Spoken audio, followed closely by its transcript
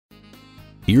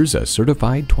Here's a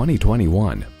certified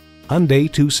 2021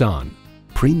 Hyundai Tucson.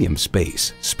 Premium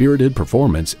space, spirited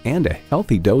performance, and a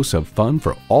healthy dose of fun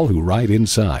for all who ride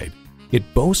inside.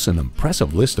 It boasts an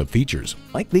impressive list of features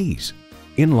like these: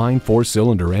 inline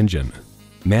 4-cylinder engine,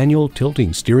 manual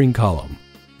tilting steering column,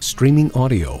 streaming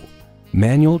audio,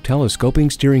 manual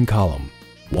telescoping steering column,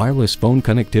 wireless phone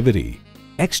connectivity,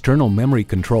 external memory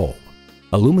control,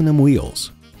 aluminum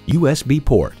wheels, USB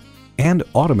port, and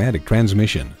automatic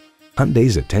transmission.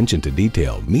 Hyundai's attention to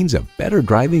detail means a better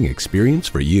driving experience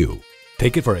for you.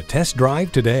 Take it for a test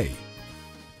drive today.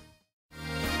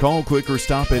 Call, click, or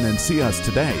stop in and see us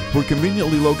today. We're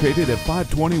conveniently located at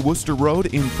 520 Worcester Road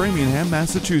in Framingham,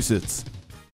 Massachusetts.